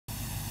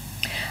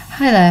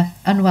Hi there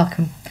and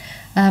welcome.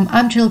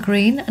 I'm Jill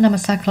Green and I'm a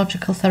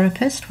psychological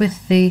therapist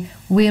with the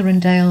Weir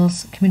and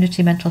Dales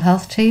Community Mental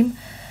Health Team,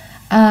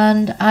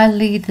 and I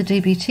lead the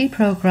DBT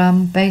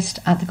programme based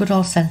at the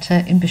Goodall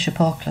Centre in Bishop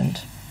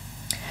Auckland.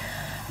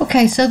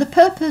 Okay, so the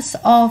purpose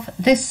of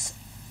this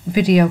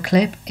video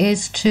clip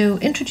is to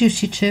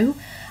introduce you to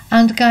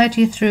and guide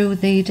you through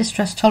the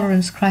distress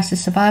tolerance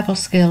crisis survival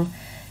skill,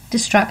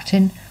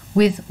 distracting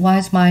with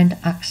Wise Mind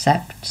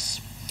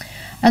Accepts.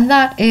 And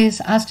that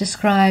is as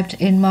described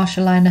in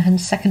Marsha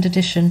Linehan's second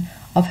edition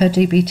of her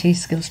DBT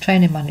skills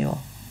training manual.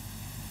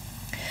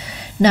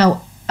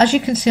 Now, as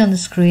you can see on the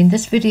screen,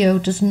 this video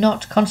does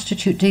not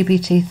constitute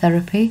DBT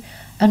therapy,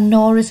 and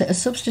nor is it a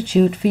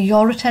substitute for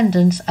your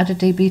attendance at a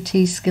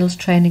DBT skills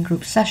training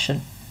group session.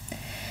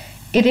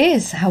 It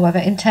is, however,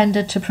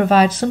 intended to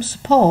provide some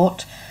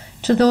support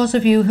to those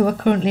of you who are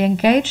currently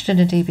engaged in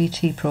a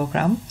DBT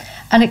programme,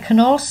 and it can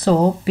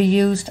also be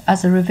used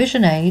as a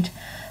revision aid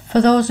for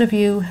those of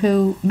you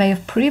who may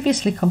have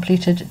previously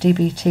completed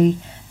DBT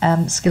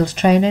skills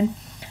training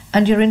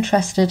and you're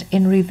interested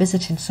in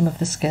revisiting some of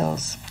the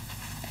skills.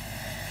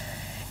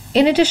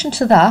 In addition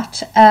to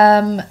that,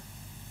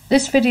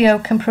 this video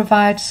can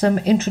provide some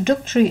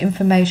introductory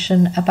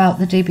information about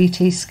the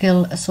DBT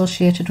skill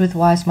associated with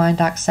Wise Mind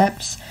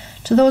Accepts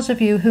to those of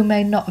you who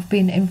may not have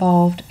been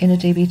involved in a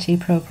DBT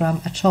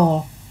programme at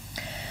all.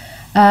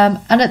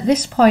 And at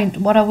this point,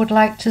 what I would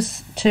like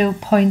to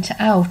point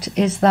out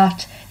is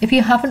that if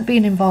you haven't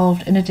been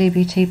involved in a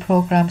DBT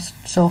programme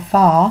so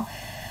far,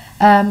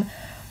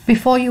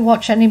 before you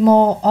watch any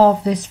more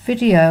of this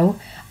video,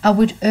 I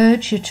would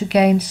urge you to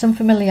gain some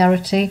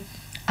familiarity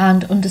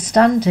and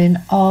understanding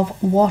of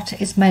what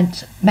is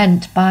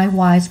meant by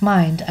Wise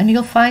Mind, and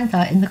you'll find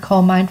that in the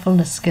core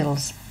mindfulness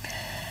skills.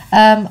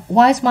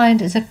 Wise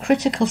Mind is a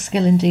critical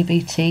skill in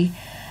DBT,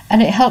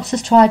 and it helps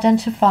us to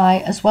identify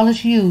as well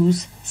as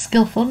use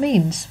skillful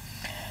means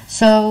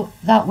so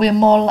that we're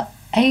more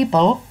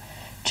able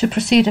to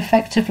proceed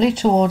effectively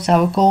towards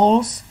our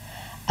goals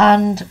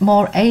and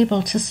more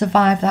able to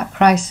survive that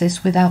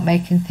crisis without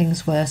making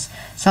things worse.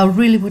 So I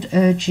really would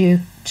urge you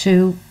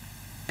to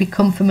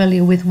become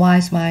familiar with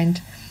Wise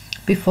Mind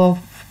before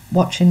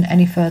watching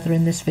any further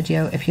in this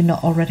video if you're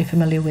not already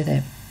familiar with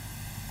it.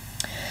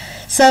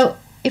 So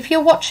if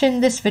you're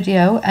watching this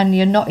video and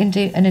you're not in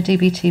a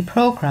DBT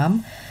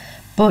program,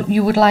 but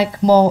you would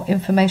like more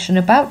information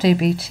about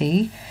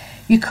DBT,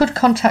 you could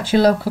contact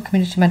your local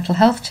community mental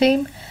health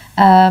team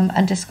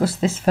and discuss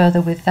this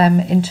further with them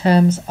in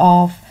terms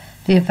of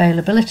the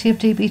availability of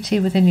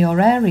DBT within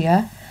your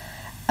area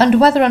and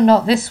whether or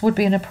not this would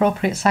be an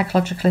appropriate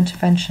psychological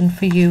intervention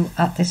for you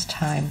at this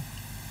time.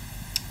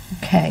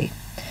 Okay,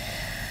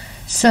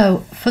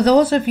 so for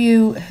those of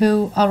you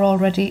who are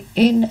already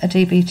in a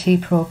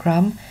DBT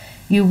program,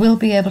 you will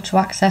be able to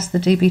access the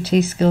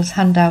DBT skills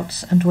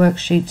handouts and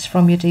worksheets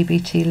from your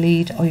DBT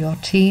lead or your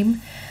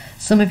team.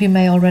 Some of you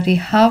may already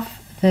have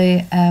the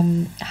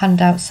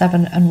handout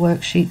 7 and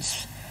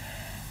worksheets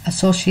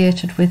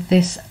associated with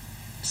this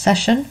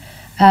session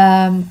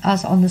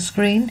as on the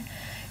screen.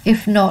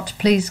 If not,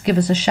 please give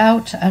us a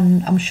shout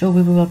and I'm sure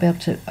we will be able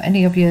to,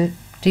 any of your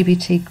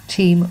DBT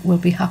team will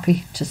be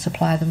happy to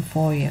supply them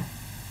for you.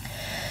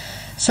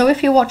 So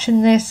if you're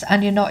watching this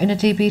and you're not in a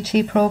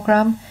DBT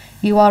program,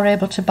 you are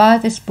able to buy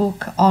this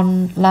book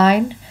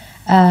online,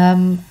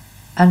 and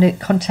it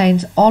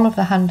contains all of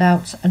the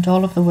handouts and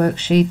all of the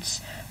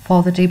worksheets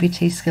for the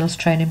DBT skills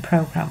training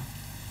program.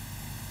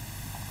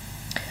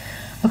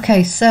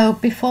 Okay, so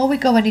before we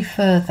go any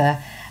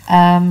further,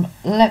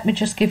 let me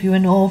just give you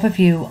an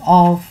overview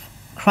of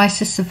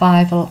crisis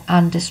survival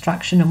and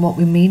distraction and what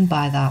we mean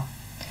by that.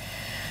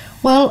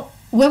 Well,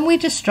 when we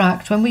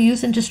distract, when we're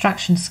using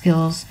distraction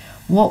skills,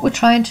 what we're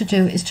trying to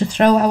do is to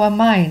throw our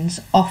minds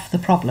off the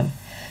problem.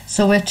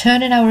 So we're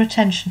turning our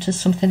attention to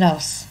something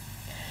else.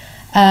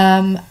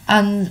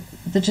 And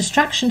the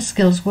distraction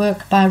skills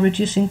work by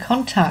reducing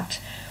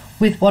contact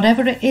with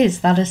whatever it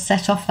is that has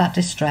set off that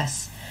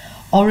distress,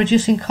 or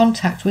reducing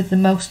contact with the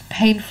most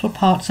painful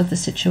parts of the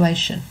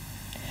situation.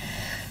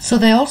 So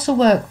they also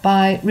work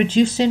by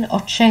reducing or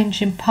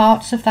changing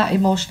parts of that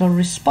emotional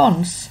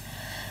response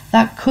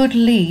that could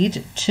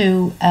lead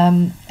to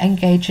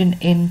engaging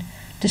in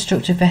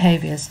destructive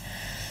behaviours.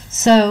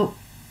 So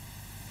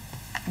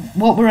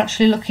what we're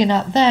actually looking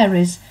at there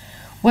is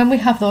when we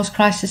have those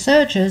crisis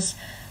urges,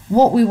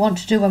 what we want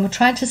to do when we're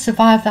trying to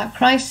survive that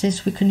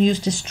crisis, we can use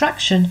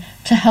distraction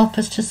to help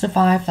us to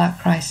survive that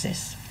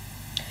crisis.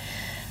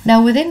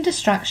 Now within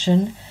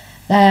distraction,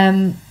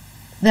 there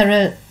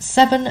are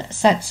 7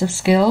 sets of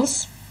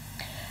skills,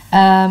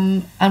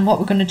 and what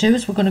we're going to do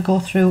is we're going to go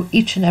through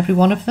each and every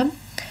one of them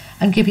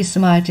and give you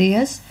some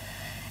ideas.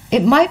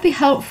 It might be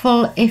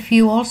helpful if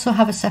you also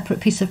have a separate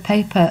piece of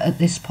paper at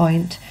this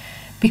point,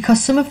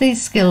 because some of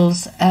these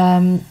skills,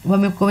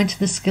 when we go into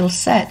the skill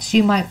sets,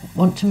 you might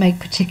want to make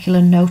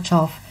particular note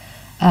of,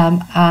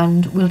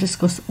 and we'll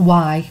discuss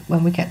why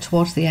when we get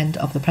towards the end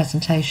of the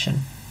presentation.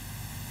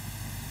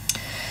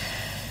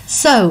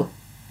 So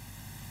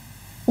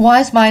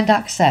Wise Mind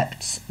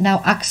Accepts.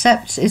 Now,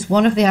 Accepts is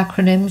one of the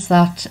acronyms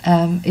that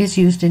is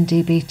used in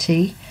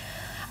DBT,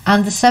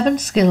 and the 7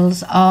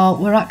 skills are: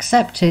 we're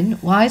accepting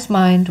Wise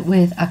Mind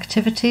with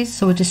activities,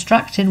 so we're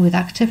distracting with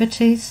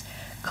activities,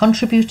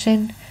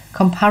 contributing,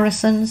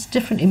 comparisons,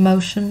 different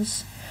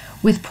emotions,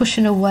 with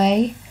pushing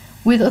away,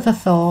 with other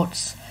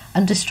thoughts,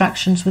 and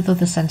distractions with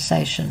other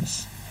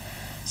sensations.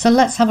 So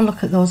let's have a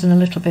look at those in a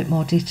little bit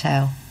more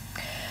detail.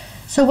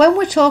 So when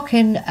we're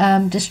talking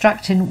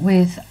distracting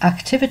with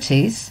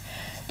activities,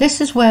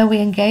 this is where we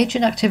engage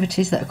in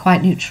activities that are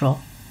quite neutral,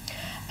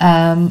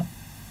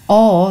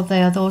 or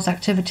they are those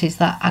activities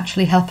that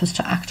actually help us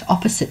to act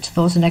opposite to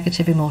those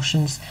negative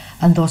emotions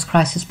and those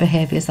crisis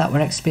behaviours that we're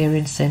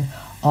experiencing,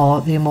 or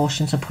the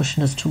emotions are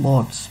pushing us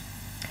towards.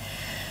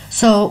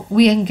 So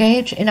we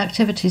engage in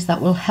activities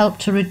that will help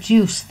to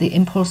reduce the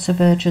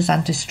impulsive urges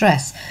and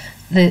distress.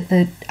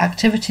 The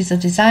activities are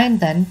designed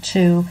then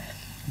to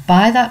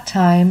buy that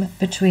time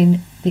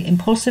between the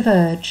impulsive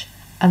urge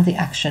and the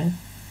action.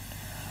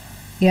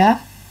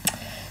 Yeah?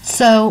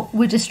 So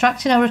we're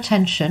distracting our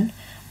attention,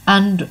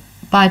 and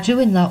by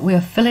doing that we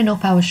are filling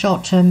up our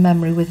short-term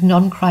memory with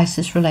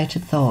non-crisis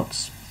related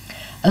thoughts,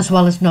 as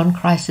well as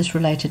non-crisis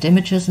related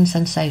images and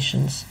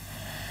sensations.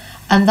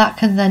 And that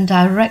can then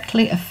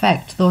directly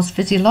affect those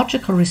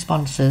physiological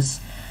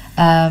responses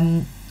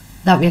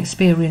that we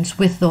experience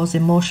with those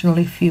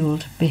emotionally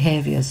fueled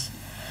behaviours,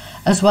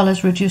 as well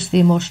as reduce the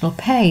emotional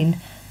pain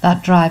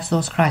that drives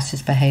those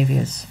crisis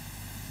behaviours.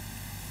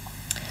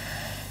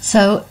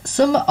 So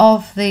some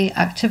of the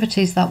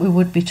activities that we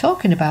would be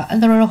talking about,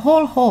 and there are a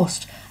whole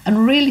host,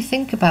 and really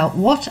think about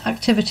what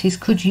activities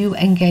could you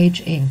engage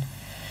in.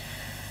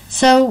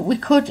 So we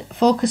could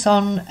focus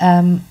on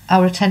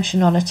our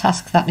attention on a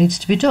task that needs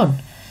to be done.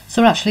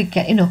 So we're actually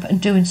getting up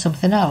and doing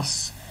something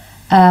else.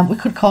 We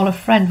could call a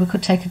friend, we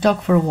could take a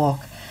dog for a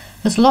walk.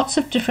 There's lots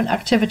of different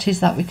activities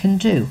that we can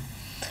do.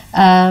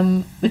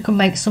 We can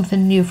make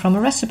something new from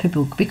a recipe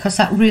book, because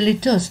that really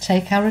does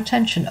take our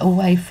attention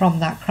away from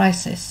that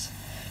crisis.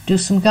 Do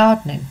some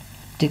gardening,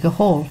 dig a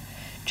hole,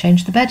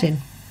 change the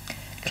bedding,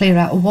 clear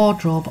out a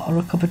wardrobe or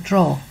a cupboard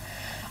drawer.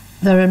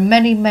 There are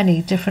many,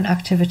 many different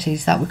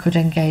activities that we could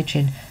engage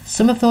in.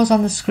 Some of those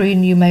on the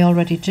screen you may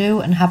already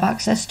do and have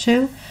access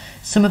to.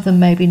 Some of them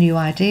may be new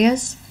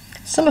ideas.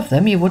 Some of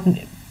them you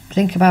wouldn't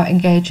think about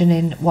engaging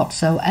in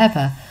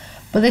whatsoever.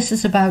 But this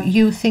is about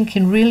you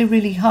thinking really,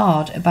 really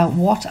hard about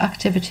what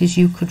activities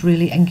you could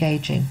really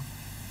engage in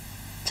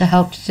to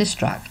help to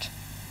distract.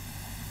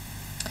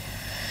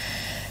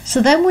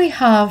 So then we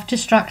have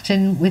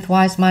distracting with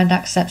Wise Mind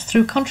Accepts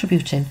through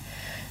contributing.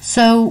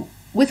 So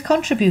with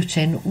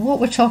contributing, what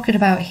we're talking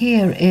about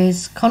here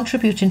is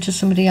contributing to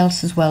somebody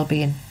else's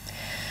well-being,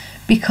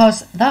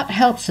 because that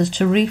helps us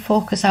to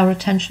refocus our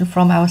attention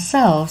from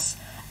ourselves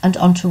and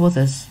onto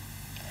others,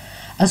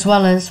 as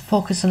well as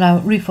refocus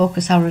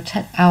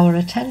our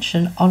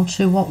attention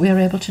onto what we are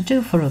able to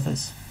do for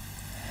others.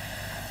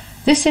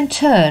 This in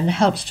turn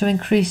helps to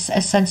increase a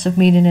sense of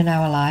meaning in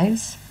our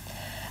lives,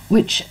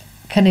 which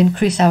can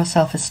increase our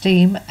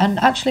self-esteem and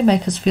actually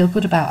make us feel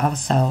good about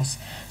ourselves.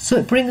 So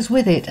it brings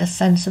with it a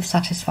sense of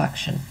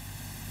satisfaction.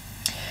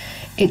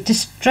 It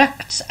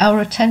distracts our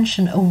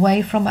attention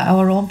away from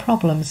our own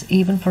problems,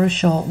 even for a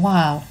short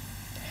while.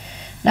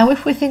 Now,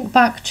 if we think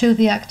back to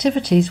the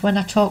activities when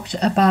I talked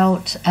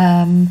about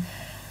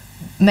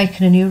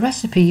making a new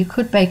recipe, you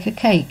could bake a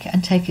cake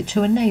and take it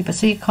to a neighbour,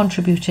 so you're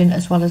contributing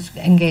as well as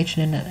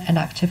engaging in an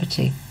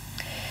activity.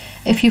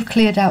 If you've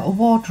cleared out a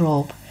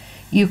wardrobe,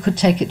 you could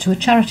take it to a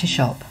charity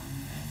shop.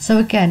 So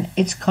again,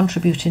 it's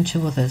contributing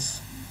to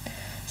others.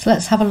 So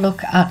let's have a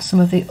look at some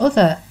of the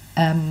other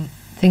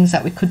things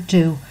that we could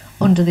do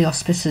under the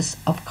auspices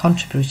of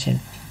contributing.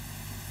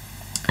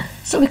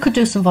 So we could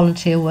do some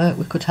volunteer work,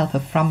 we could help a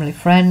family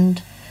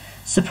friend,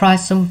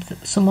 surprise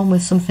someone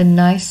with something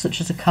nice, such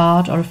as a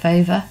card or a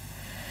favour,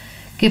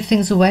 give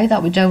things away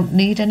that we don't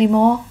need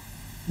anymore,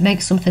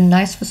 make something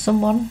nice for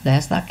someone,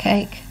 there's that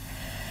cake,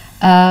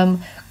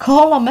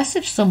 call or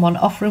message someone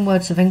offering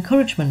words of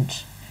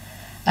encouragement,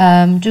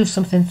 do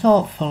something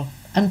thoughtful,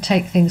 and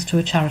take things to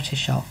a charity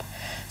shop.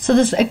 So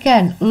there's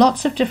again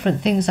lots of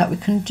different things that we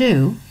can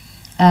do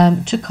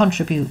to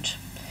contribute.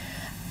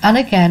 And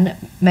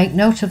again, make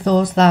note of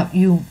those that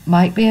you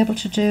might be able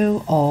to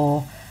do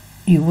or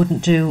you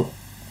wouldn't do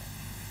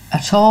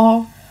at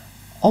all,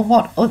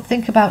 or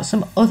think about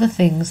some other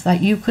things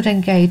that you could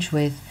engage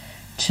with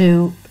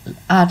to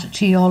add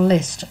to your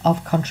list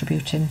of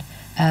contributing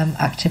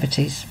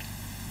activities.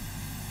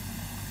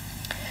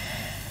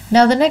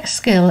 Now the next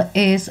skill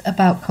is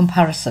about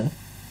comparison.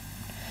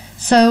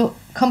 So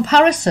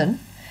comparison,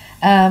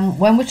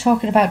 when we're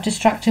talking about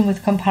distracting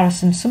with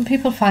comparison, some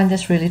people find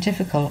this really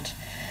difficult.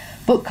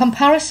 But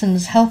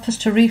comparisons help us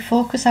to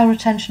refocus our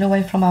attention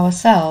away from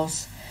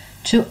ourselves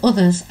to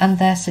others and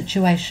their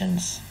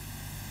situations.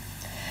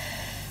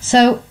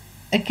 So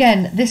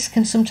again, this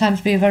can sometimes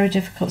be a very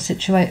difficult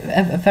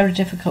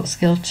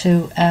skill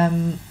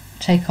to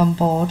take on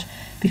board,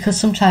 because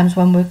sometimes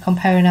when we're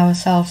comparing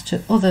ourselves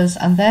to others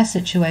and their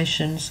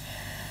situations,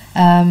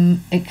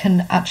 it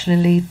can actually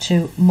lead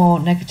to more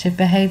negative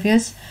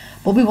behaviours,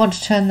 but we want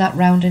to turn that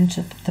round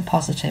into the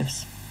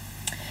positives.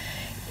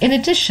 In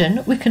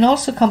addition, we can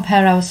also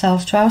compare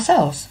ourselves to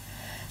ourselves.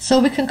 So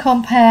we can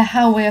compare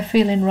how we are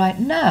feeling right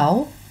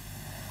now,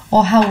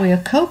 or how we are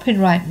coping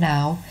right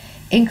now,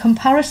 in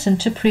comparison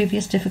to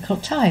previous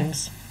difficult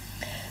times.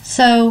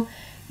 So,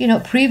 you know,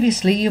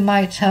 previously you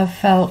might have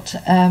felt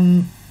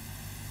a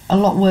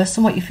lot worse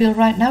than what you feel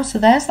right now. So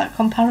there's that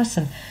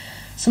comparison.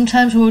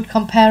 Sometimes we would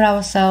compare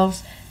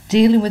ourselves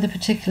dealing with a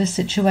particular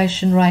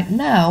situation right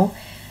now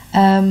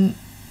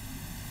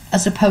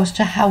as opposed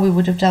to how we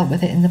would have dealt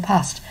with it in the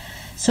past.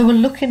 So we're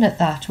looking at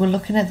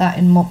that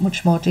in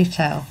much more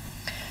detail.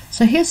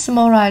 So here's some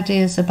more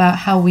ideas about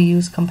how we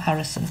use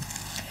comparison.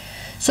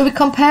 So we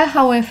compare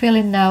how we're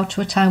feeling now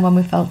to a time when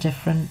we felt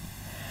different.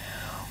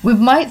 We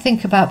might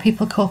think about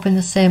people coping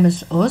the same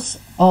as us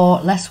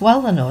or less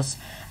well than us,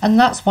 and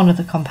that's one of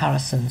the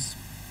comparisons.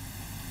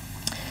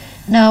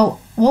 Now,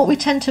 what we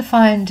tend to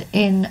find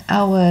in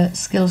our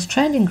skills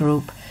training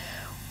group,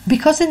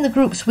 because in the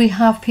groups we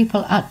have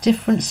people at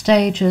different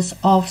stages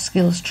of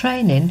skills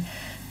training,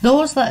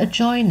 those that are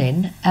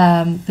joining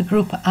the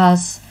group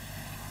as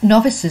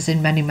novices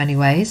in many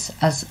ways,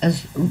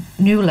 as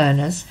new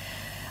learners,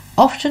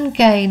 often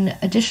gain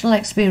additional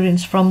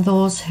experience from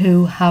those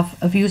who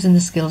of using the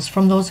skills,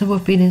 from those who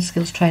have been in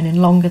skills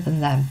training longer than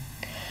them.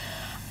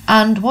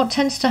 And what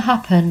tends to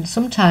happen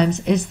sometimes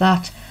is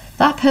that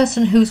that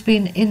person who's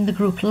been in the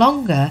group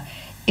longer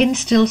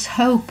instills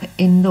hope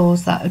in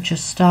those that are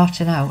just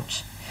starting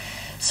out.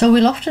 So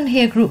we'll often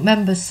hear group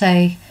members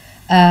say,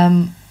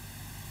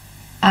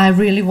 I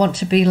really want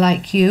to be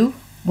like you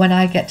when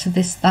I get to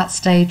that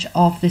stage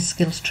of this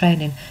skills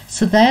training.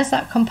 So there's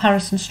that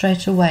comparison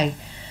straight away.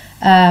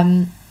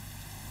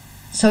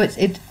 So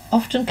it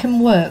often can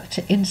work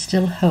to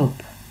instill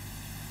hope.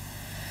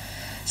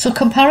 So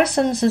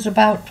comparisons is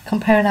about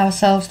comparing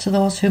ourselves to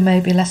those who may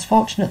be less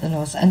fortunate than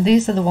us, and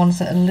these are the ones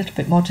that are a little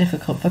bit more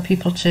difficult for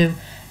people to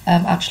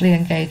actually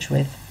engage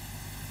with.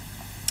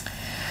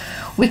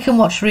 We can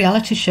watch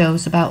reality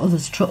shows about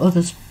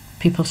others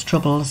people's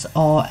troubles,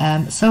 or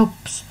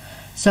soaps.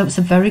 Soaps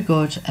are very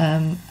good,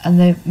 and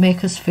they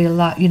make us feel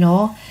that, you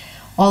know,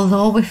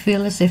 although we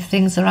feel as if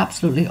things are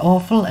absolutely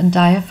awful and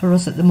dire for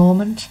us at the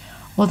moment,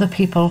 other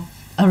people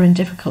are in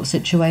difficult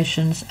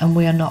situations and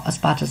we are not as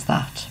bad as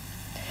that.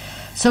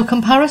 So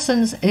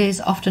comparisons is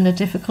often a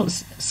difficult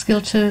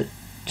skill to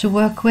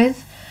work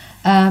with,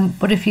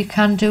 but if you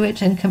can do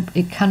it,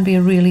 it can be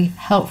a really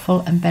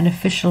helpful and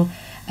beneficial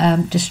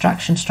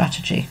distraction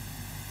strategy.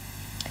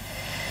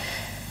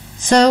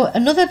 So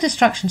another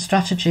distraction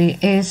strategy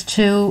is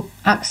to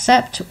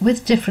accept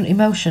with different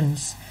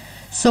emotions.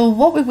 So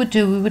what we would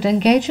do, we would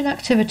engage in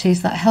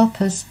activities that help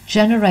us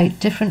generate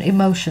different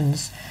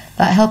emotions,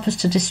 that help us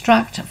to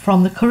distract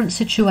from the current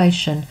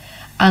situation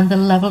and the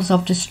levels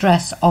of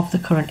distress of the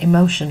current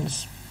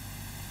emotions.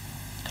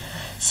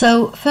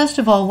 So first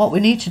of all, what we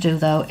need to do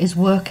though is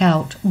work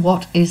out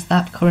what is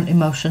that current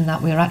emotion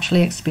that we're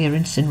actually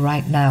experiencing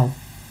right now.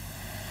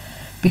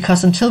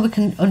 Because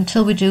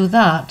until we do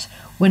that,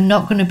 we're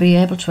not going to be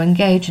able to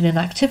engage in an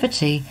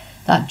activity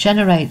that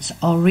generates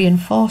or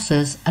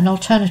reinforces an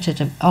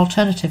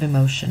alternative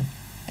emotion.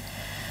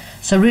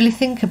 So really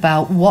think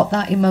about what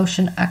that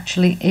emotion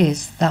actually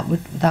is that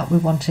we're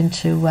wanting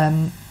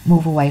to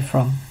move away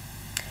from.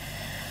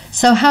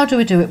 So how do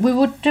we do it? We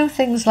would do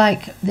things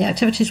like, the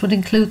activities would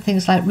include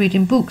things like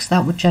reading books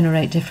that would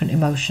generate different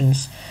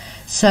emotions.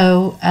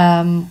 So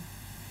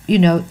you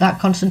know, that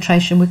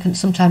concentration, we can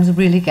sometimes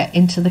really get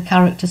into the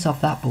characters of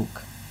that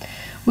book.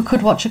 We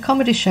could watch a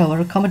comedy show or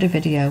a comedy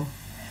video.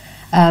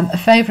 A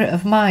favourite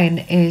of mine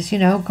is, you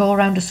know, go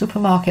around a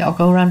supermarket or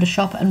go around a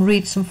shop and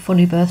read some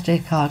funny birthday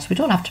cards. We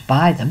don't have to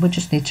buy them, we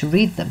just need to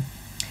read them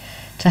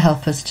to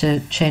help us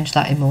to change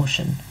that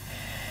emotion.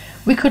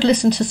 We could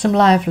listen to some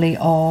lively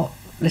or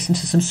listen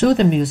to some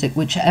soothing music,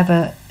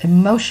 whichever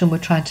emotion we're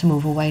trying to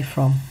move away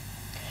from.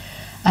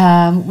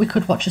 We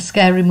could watch a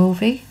scary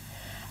movie.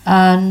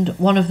 And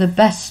one of the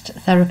best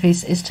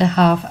therapies is to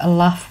have a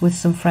laugh with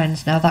some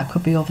friends. Now that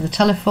could be over the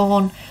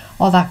telephone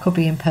or that could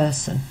be in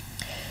person.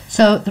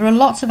 So there are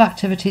lots of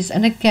activities,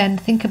 and again,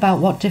 think about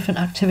what different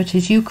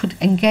activities you could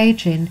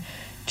engage in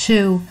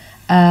to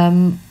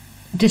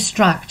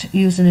distract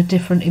using a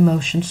different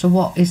emotion. So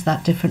what is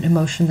that different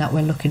emotion that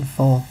we're looking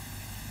for?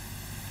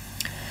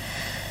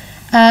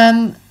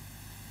 A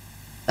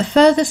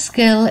further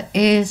skill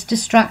is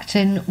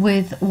distracting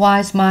with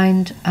wise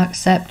mind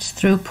accepts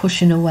through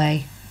pushing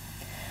away.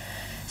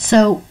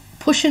 So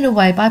pushing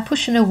away, by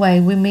pushing away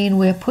we mean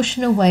we're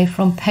pushing away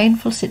from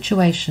painful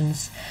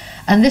situations,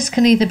 and this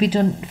can either be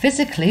done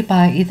physically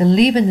by either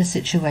leaving the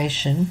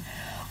situation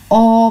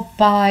or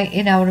by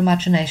in our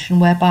imagination,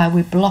 whereby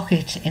we block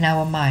it in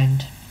our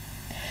mind.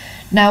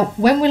 Now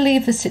when we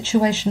leave the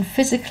situation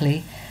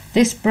physically,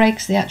 this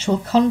breaks the actual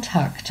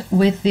contact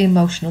with the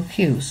emotional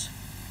cues.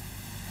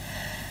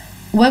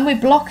 When we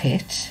block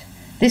it,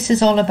 This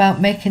is all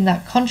about making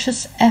that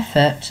conscious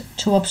effort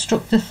to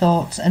obstruct the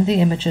thoughts and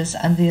the images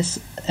and the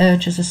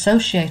urges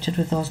associated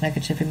with those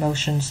negative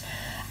emotions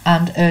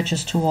and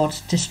urges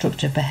towards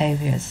destructive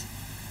behaviours.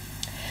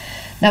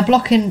 Now,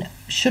 blocking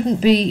shouldn't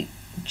be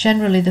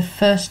generally the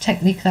first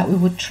technique that we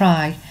would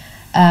try,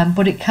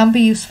 but it can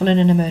be useful in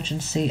an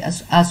emergency,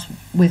 as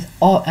with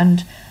all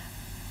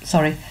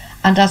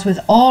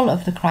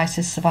of the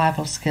crisis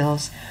survival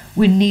skills.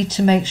 We need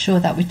to make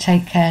sure that we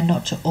take care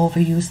not to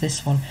overuse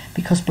this one,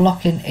 because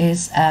blocking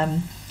is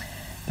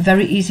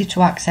very easy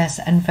to access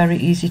and very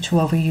easy to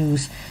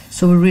overuse,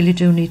 so we really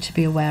do need to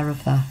be aware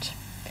of that.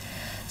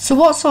 So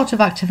what sort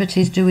of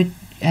activities do we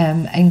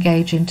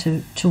engage in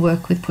to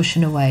work with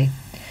pushing away?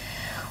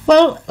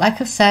 Well,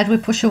 like I've said, we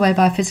push away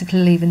by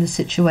physically leaving the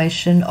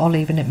situation or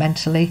leaving it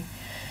mentally.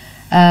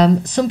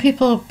 Some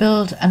people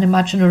build an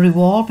imaginary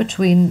wall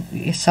between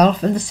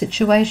yourself and the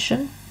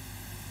situation.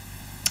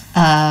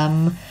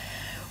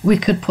 We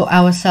could put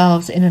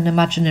ourselves in an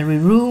imaginary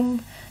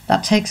room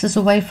that takes us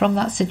away from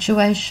that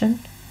situation.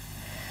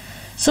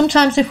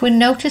 Sometimes if we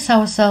notice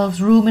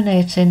ourselves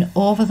ruminating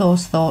over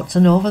those thoughts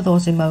and over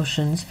those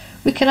emotions,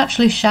 we can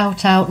actually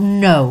shout out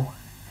no,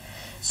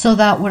 so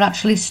that we're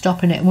actually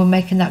stopping it and we're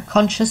making that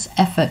conscious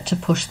effort to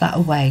push that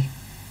away.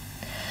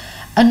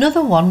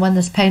 Another one, when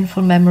there's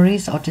painful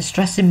memories or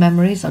distressing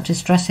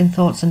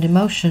thoughts and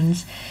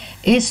emotions,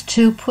 is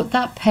to put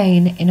that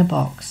pain in a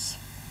box.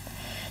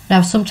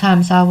 Now,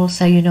 sometimes I will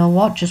say, you know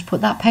what, just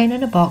put that pain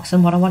in a box,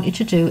 and what I want you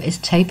to do is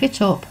tape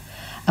it up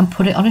and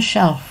put it on a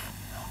shelf,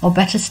 or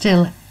better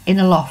still, in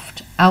a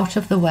loft, out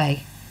of the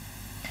way.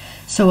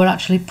 So we're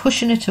actually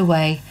pushing it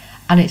away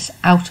and it's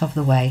out of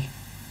the way.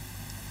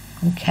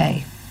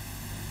 Okay.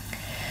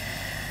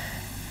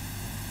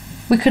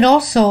 We can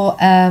also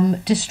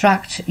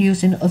distract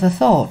using other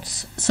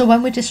thoughts. So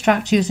when we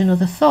distract using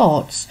other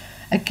thoughts,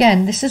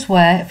 again, this is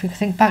where, if we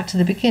think back to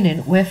the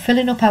beginning, we're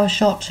filling up our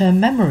short-term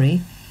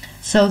memory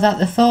so that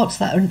the thoughts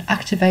that are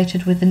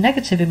activated with the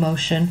negative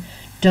emotion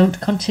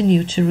don't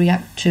continue to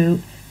reactivate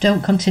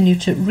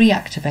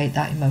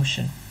that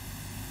emotion.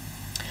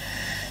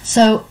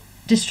 So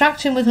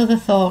distracting with other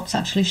thoughts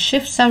actually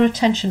shifts our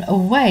attention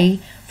away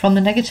from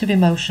the negative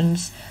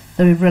emotions,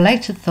 the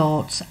related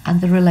thoughts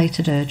and the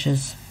related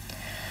urges.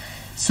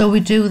 So we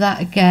do that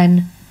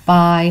again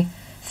by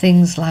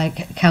things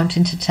like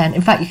counting to 10.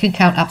 In fact, you can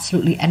count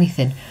absolutely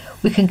anything.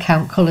 We can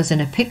count colours in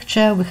a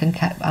picture. We can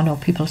count, I know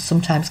people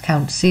sometimes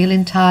count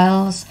ceiling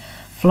tiles,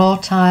 floor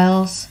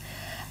tiles,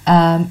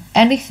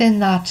 anything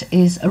that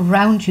is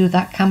around you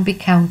that can be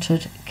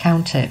counted,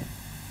 count it.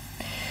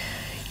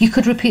 You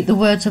could repeat the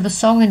words of a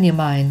song in your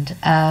mind,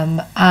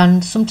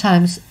 and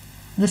sometimes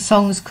the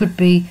songs could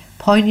be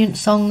poignant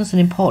songs and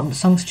important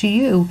songs to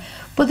you,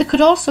 but there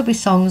could also be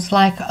songs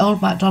like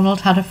Old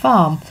MacDonald Had a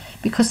Farm,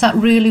 because that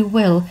really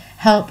will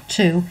help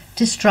to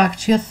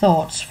distract your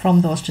thoughts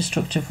from those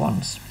destructive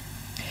ones.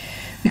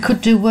 We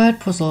could do word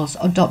puzzles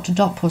or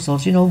dot-to-dot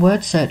puzzles. You know,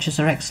 word searches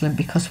are excellent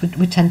because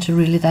we tend to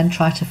really then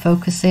try to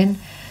focus in.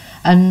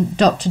 And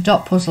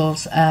dot-to-dot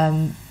puzzles,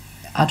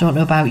 I don't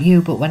know about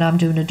you, but when I'm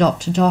doing a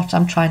dot-to-dot,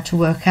 I'm trying to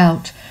work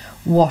out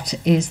what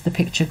is the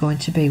picture going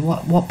to be,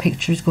 what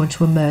picture is going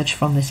to emerge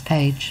from this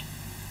page.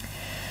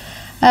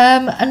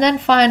 And then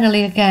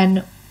finally,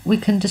 again, we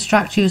can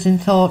distract using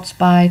thoughts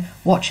by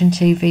watching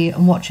TV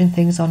and watching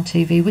things on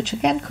TV, which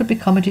again could be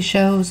comedy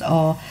shows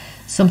or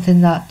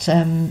something that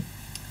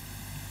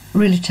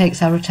really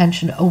takes our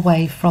attention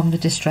away from the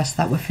distress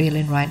that we're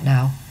feeling right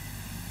now.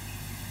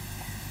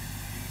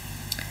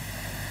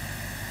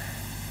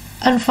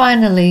 And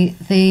finally,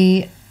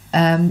 the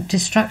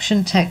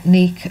distraction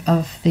technique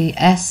of the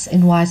S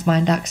in Wise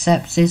Mind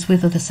Accepts is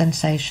with other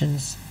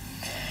sensations.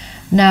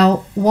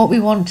 Now, what we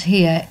want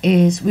here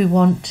is we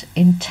want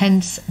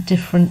intense,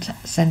 different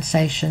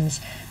sensations,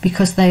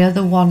 because they are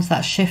the ones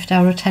that shift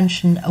our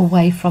attention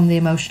away from the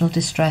emotional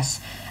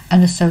distress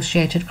and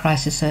associated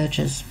crisis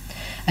urges.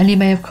 And you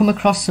may have come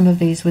across some of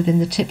these within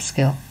the tip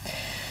skill.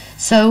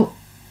 So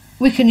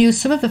we can use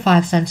some of the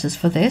 5 senses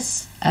for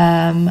this,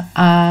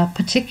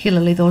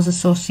 particularly those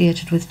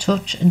associated with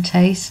touch and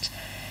taste,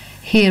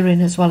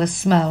 hearing as well as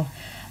smell.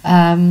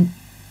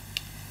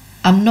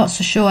 I'm not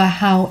so sure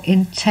how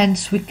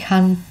intense we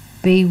can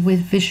be with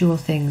visual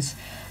things,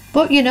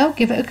 but you know,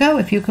 give it a go.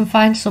 If you can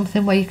find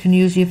something where you can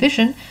use your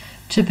vision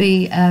to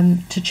be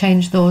to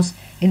change those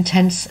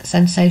intense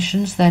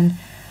sensations, then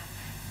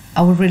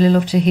I would really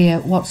love to hear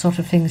what sort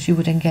of things you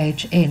would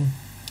engage in.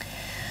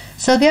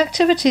 So the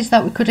activities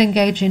that we could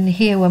engage in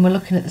here when we're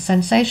looking at the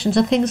sensations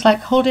are things like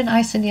holding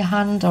ice in your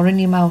hand or in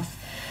your mouth.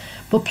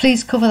 But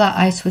please cover that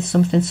ice with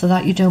something so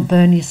that you don't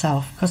burn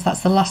yourself, because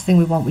that's the last thing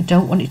we want. We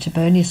don't want you to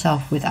burn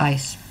yourself with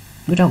ice.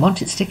 We don't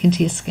want it sticking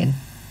to your skin.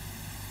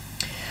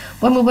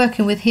 When we're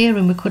working with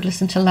hearing, we could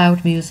listen to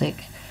loud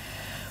music.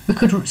 We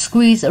could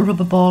squeeze a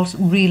rubber ball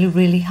really,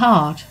 really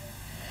hard.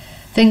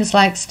 Things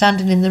like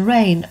standing in the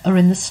rain or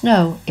in the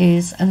snow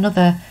is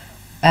another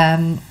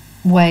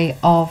way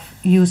of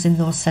using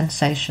those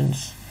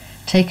sensations.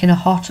 Taking a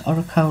hot or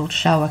a cold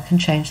shower can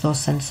change those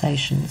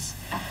sensations.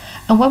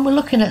 And when we're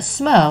looking at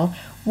smell,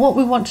 what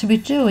we want to be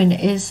doing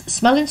is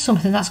smelling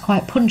something that's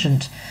quite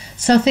pungent.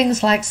 So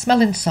things like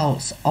smelling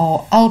salts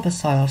or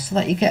albasol, so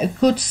that you get a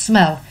good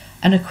smell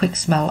and a quick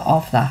smell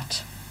of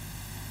that.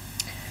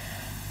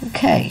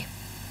 Okay.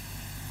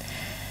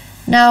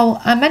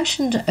 Now, I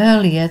mentioned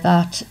earlier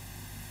that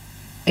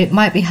it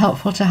might be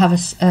helpful to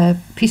have a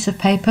piece of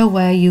paper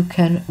where you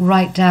can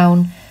write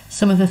down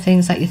some of the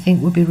things that you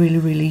think would be really,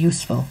 really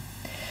useful.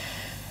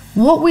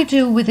 What we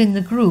do within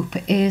the group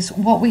is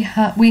we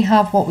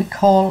have what we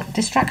call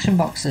distraction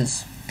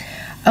boxes,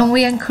 and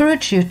we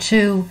encourage you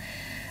to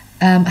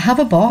have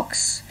a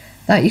box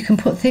that you can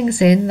put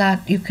things in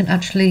that you can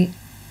actually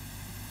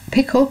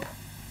pick up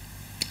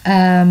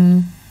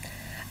and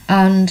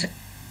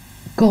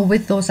go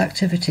with those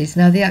activities.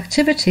 Now, the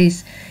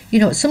activities, you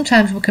know,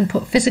 sometimes we can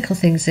put physical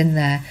things in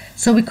there,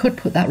 so we could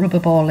put that rubber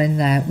ball in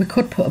there, we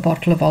could put a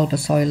bottle of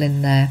Albasol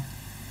in there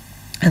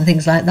and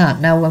things like that.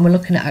 Now, when we're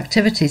looking at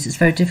activities, it's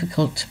very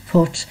difficult to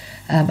put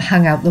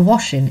hang out the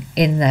washing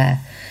in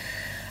there,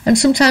 and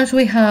sometimes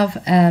we have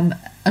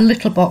a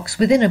little box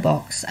within a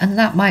box, and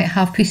that might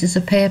have pieces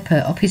of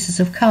paper or pieces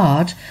of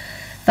card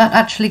that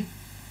actually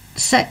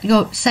set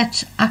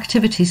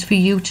activities for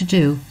you to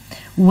do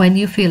when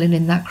you're feeling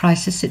in that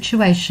crisis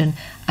situation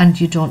and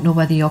you don't know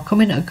whether you're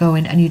coming or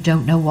going and you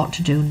don't know what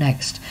to do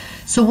next.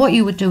 So what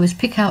you would do is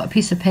pick out a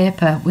piece of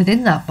paper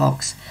within that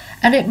box,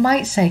 and it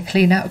might say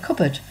clean out a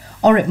cupboard,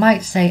 or it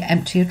might say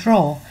empty a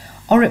drawer,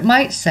 or it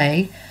might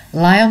say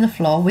lie on the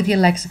floor with your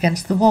legs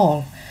against the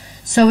wall.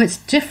 So it's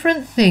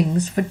different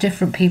things for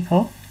different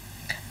people.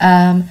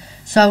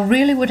 So I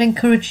really would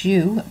encourage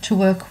you to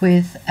work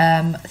with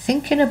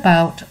thinking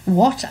about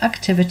what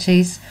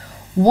activities,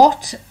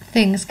 what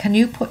things can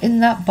you put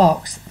in that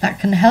box that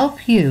can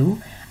help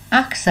you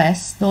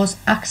access those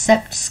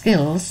accept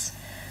skills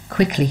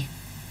quickly.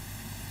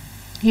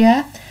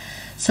 Yeah?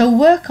 So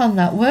work on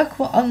that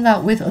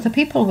with other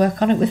people,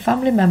 work on it with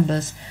family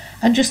members,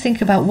 and just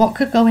think about what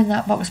could go in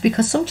that box,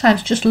 because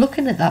sometimes just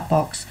looking at that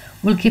box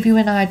will give you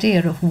an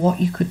idea of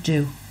what you could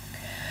do.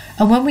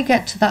 And when we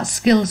get to that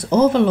skills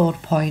overload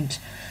point,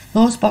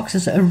 those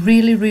boxes are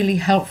really, really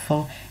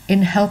helpful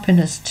in helping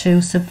us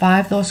to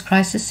survive those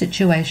crisis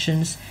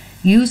situations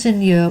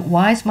using your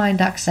wise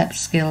mind accept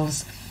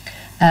skills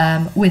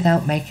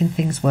without making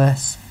things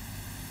worse.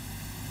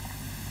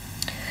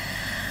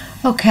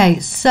 Okay,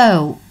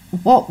 so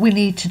what we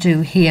need to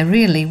do here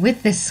really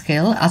with this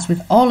skill, as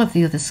with all of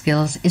the other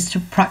skills, is to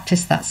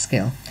practice that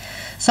skill.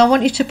 So I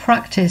want you to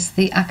practice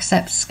the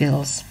accept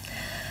skills.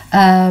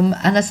 And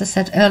as I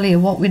said earlier,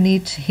 what we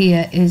need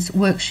here is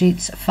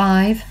worksheets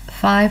 5,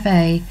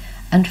 5A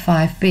and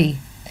 5B.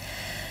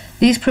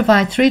 These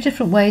provide 3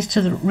 different ways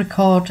to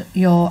record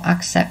your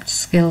accept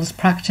skills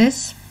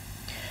practice.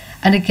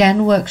 And again,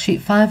 worksheet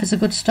 5 is a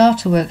good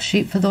starter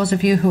worksheet for those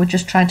of you who are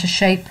just trying to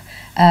shape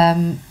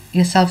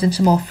yourselves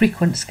into more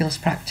frequent skills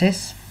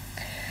practice.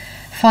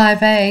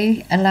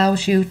 5A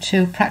allows you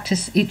to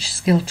practice each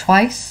skill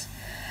twice,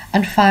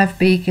 and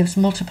 5B gives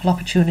multiple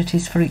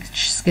opportunities for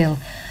each skill.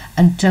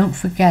 And don't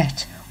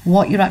forget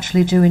what you're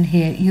actually doing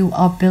here. You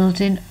are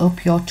building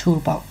up your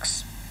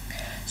toolbox.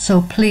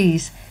 So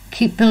please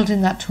keep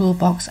building that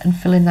toolbox and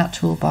filling that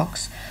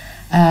toolbox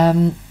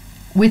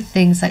with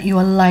things that you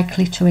are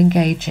likely to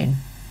engage in.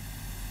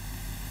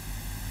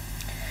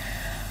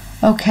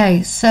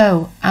 Okay,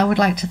 so I would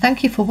like to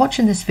thank you for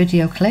watching this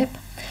video clip,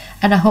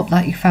 and I hope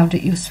that you found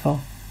it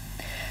useful.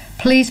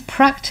 Please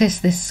practice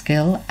this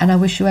skill, and I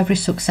wish you every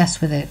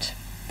success with it.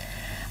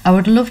 I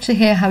would love to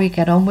hear how you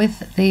get on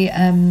with the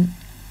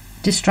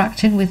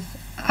distracting with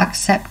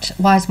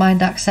wise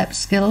mind accept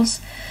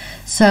skills.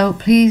 So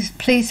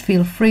please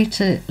feel free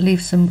to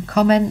leave some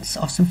comments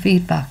or some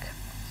feedback,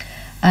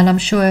 and I'm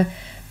sure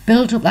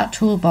build up that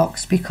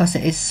toolbox, because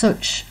it is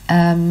such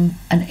an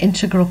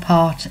integral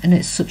part, and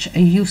it's such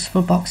a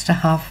useful box to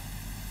have.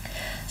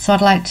 So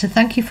I'd like to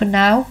thank you for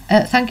now,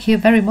 thank you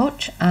very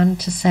much, and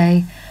to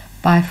say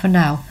bye for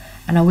now,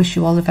 and I wish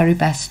you all the very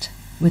best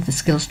with the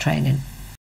skills training.